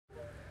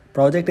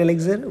Project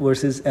Elixir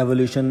versus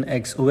Evolution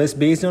X OS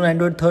based on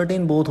Android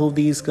 13. Both of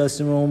these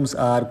custom ROMs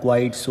are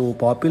quite so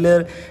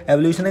popular.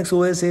 Evolution X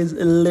OS is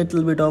a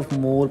little bit of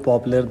more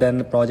popular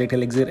than Project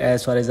Elixir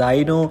as far as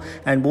I know,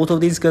 and both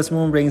of these custom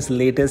ROM brings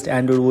latest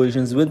Android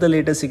versions with the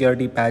latest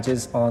security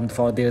patches on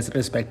for their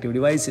respective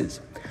devices.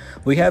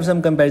 We have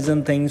some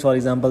comparison things, for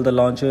example the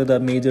launcher, the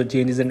major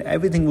changes, and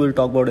everything we'll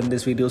talk about in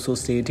this video, so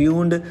stay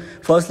tuned.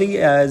 Firstly,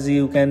 as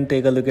you can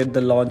take a look at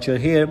the launcher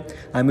here,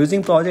 I'm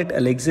using Project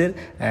Elixir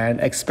and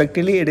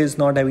expectedly it is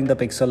not having the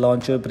Pixel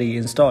launcher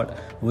pre-installed.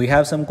 We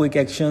have some quick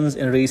actions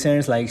in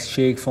recents like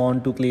shake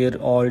font to clear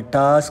all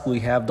tasks. We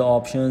have the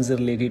options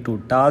related to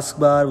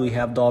taskbar. We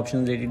have the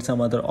options related to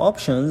some other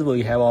options.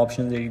 We have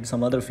options related to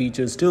some other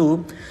features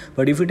too.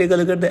 But if you take a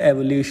look at the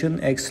Evolution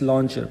X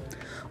launcher,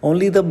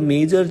 only the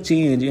major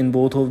change in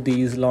both of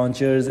these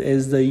launchers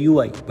is the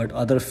UI, but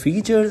other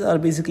features are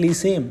basically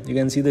same. You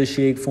can see the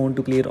shake font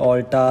to clear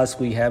all tasks.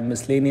 We have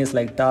miscellaneous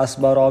like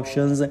taskbar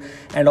options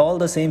and all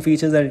the same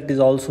features, and it is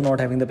also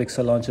not having the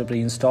Pixel launcher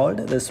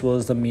pre-installed. This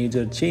was the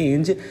major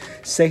change.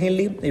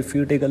 Secondly, if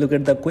you take a look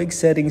at the quick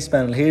settings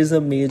panel, here's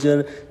a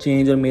major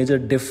change or major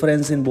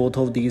difference in both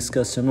of these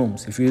custom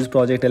ROMs. If you use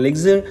Project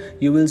Elixir,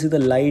 you will see the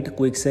light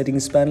quick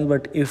settings panel,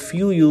 but if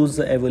you use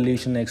the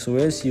Evolution X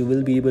OS, you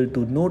will be able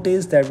to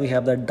notice that we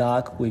have the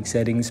dark quick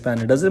settings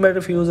panel. Doesn't matter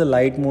if you use a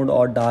light mode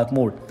or dark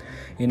mode.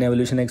 In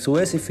Evolution X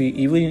OS, if you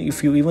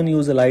even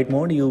use a light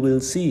mode, you will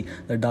see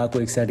the dark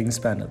quick settings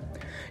panel.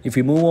 If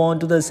you move on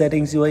to the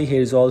settings UI,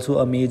 here is also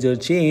a major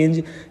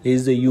change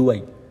is the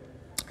UI.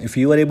 If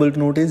you are able to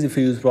notice, if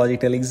you use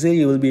Project Elixir,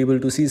 you will be able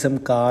to see some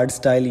card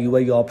style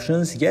UI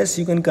options. Yes,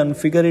 you can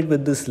configure it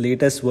with this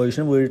latest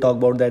version. We will talk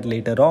about that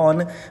later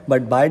on.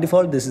 But by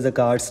default, this is the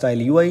card style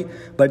UI.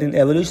 But in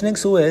Evolution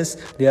X OS,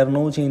 there are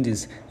no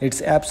changes.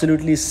 It's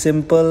absolutely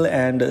simple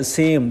and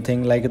same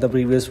thing like the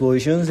previous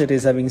versions. It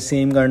is having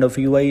same kind of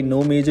UI,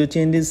 no major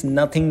changes,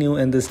 nothing new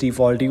in this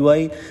default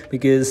UI,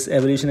 because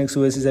Evolution X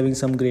OS is having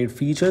some great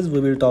features. We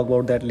will talk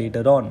about that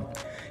later on.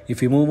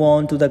 If you move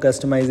on to the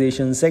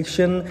customization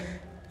section,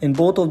 in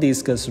both of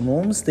these custom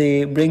ROMs,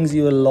 they brings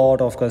you a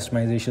lot of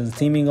customizations,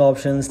 theming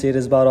options,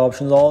 status bar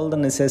options. All the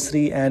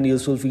necessary and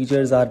useful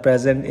features are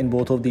present in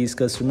both of these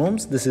custom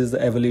ROMs. This is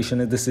the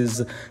Evolution.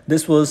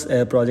 This was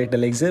a Project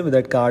Elixir with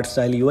that card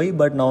style UI.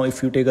 But now,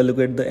 if you take a look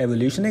at the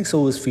Evolution X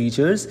OS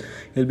features,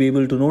 you'll be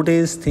able to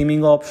notice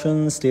theming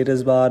options,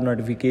 status bar,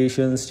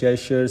 notifications,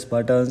 gestures,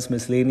 buttons,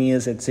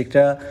 miscellaneous,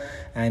 etc.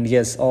 And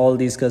yes, all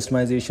these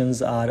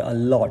customizations are a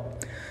lot.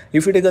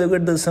 If you take a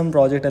look at some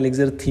Project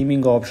Elixir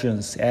theming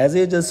options, as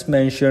I just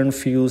mentioned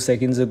few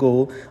seconds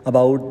ago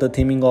about the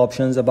theming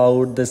options,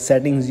 about the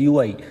settings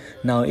UI.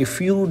 Now,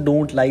 if you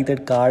don't like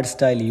that card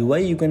style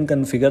UI, you can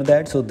configure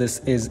that. So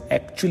this is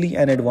actually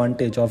an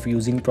advantage of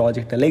using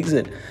Project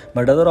Elixir.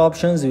 But other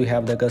options, you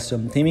have the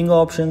custom theming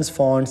options,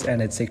 fonts,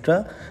 and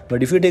etc.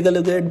 But if you take a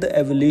look at the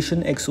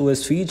Evolution X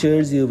OS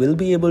features, you will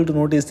be able to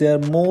notice there are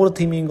more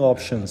theming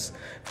options.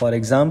 For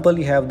example,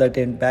 you have the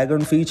tint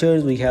background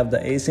features, we have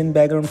the ascent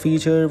background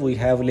feature, we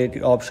have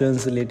related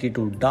options related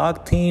to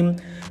dark theme,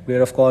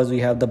 where of course we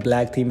have the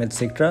black theme,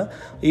 etc.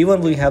 Even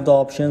we have the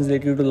options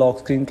related to lock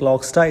screen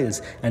clock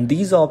styles, and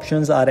these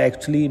options are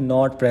actually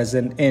not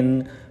present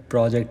in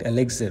Project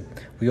Elixir.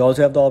 We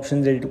also have the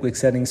options related to quick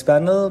settings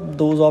panel.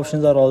 Those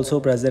options are also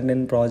present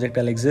in Project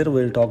Elixir.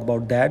 We'll talk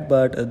about that,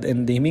 but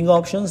in theming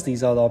options,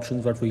 these are the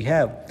options what we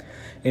have.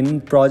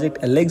 In Project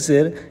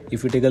Elixir,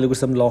 if you take a look at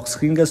some lock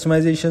screen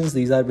customizations,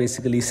 these are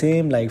basically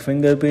same like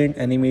fingerprint,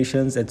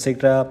 animations,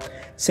 etc.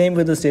 Same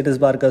with the status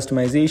bar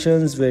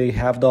customizations, where you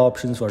have the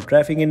options for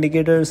traffic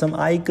indicators, some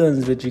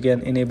icons which you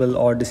can enable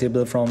or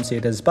disable from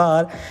status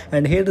bar.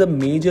 And here the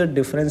major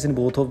difference in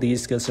both of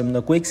these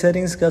the quick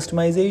settings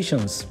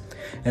customizations.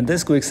 And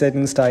this quick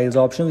settings styles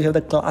option, we have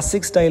the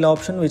classic style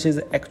option, which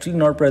is actually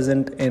not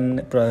present in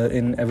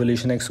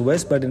Evolution X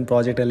OS, but in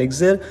Project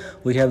Elixir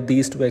we have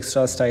these two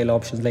extra style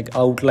options like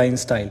outline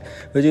style,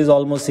 which is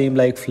almost same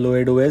like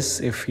Fluid OS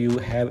if you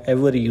have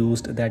ever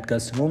used that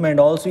custom ROM. And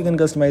also you can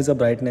customize the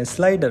brightness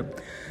slider.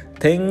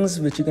 Things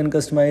which you can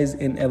customize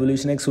in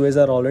Evolution X OS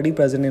are already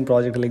present in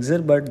Project Elixir,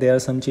 but there are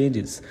some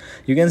changes.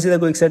 You can see the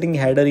quick setting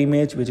header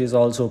image, which is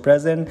also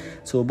present.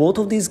 So both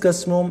of these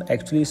custom ROM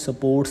actually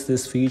supports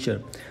this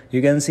feature.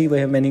 You can see we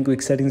have many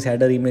quick settings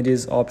header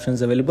images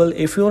options available.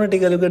 If you want to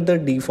take a look at the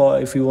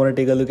default, if you want to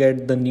take a look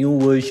at the new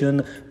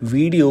version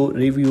video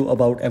review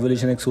about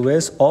Evolution X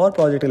OS or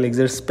Project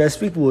Elixir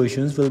specific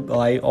versions,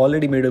 I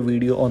already made a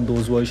video on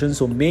those versions,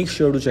 so make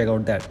sure to check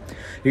out that.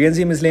 You can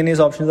see miscellaneous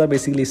options are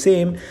basically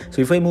same.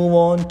 So if I move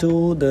on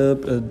to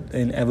the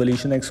in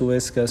Evolution X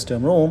OS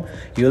custom ROM,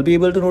 you will be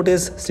able to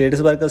notice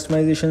status bar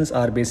customizations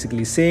are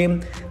basically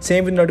same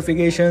with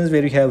notifications,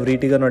 where you have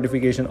retrigger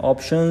notification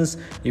options.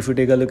 If you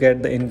take a look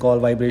at the in-call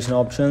vibration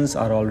options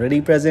are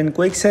already present.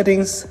 Quick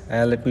settings,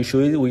 let me show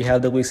you, we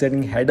have the quick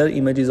setting header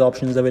images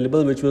options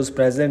available, which was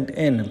present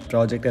in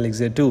Project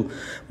Elixir 2,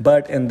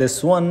 but in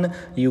this one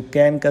you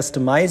can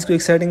customize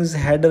quick settings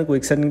header,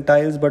 quick setting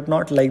tiles, but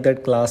not like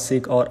that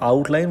classic or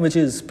outline which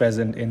is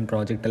present in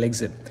Project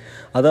Elixir.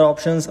 Other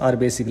options are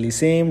basically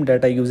same.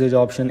 Data usage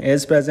option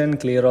is present,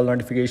 clear all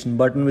notification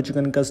button which you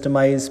can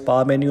customize,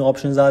 power menu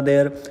options are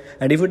there.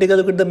 And if you take a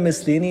look at the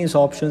miscellaneous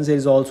options, there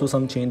is also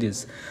some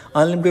changes.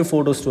 Unlimited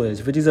photo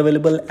storage which is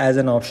available as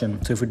an option.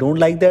 So if you don't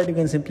like that, you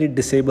can simply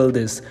disable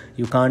this.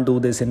 You can't do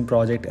this in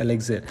Project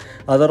Elixir.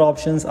 Other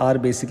options are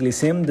basically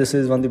same. This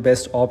is one of the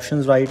best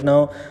options right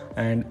now,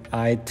 and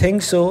I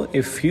think so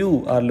if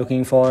you are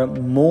looking for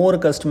more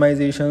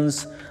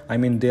customizations, I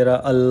mean there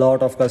are a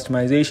lot of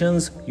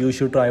customizations, you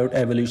should try out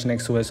Evolution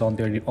X OS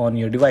on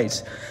your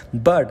device.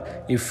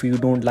 But if you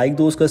don't like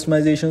those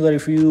customizations, or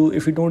if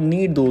you don't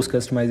need those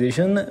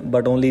customization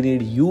but only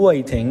need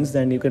UI things,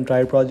 then you can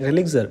try Project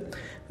Elixir.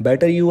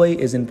 Better UI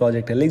is in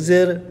Project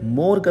Elixir,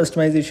 more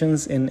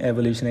customizations in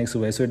Evolution X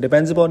OS. So it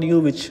depends upon you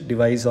which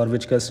device or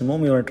which custom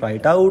home you want to try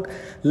it out.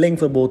 Link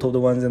for both of the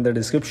ones in the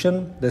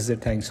description. That's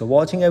it. Thanks for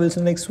watching. I will see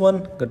you next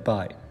one.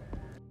 Goodbye.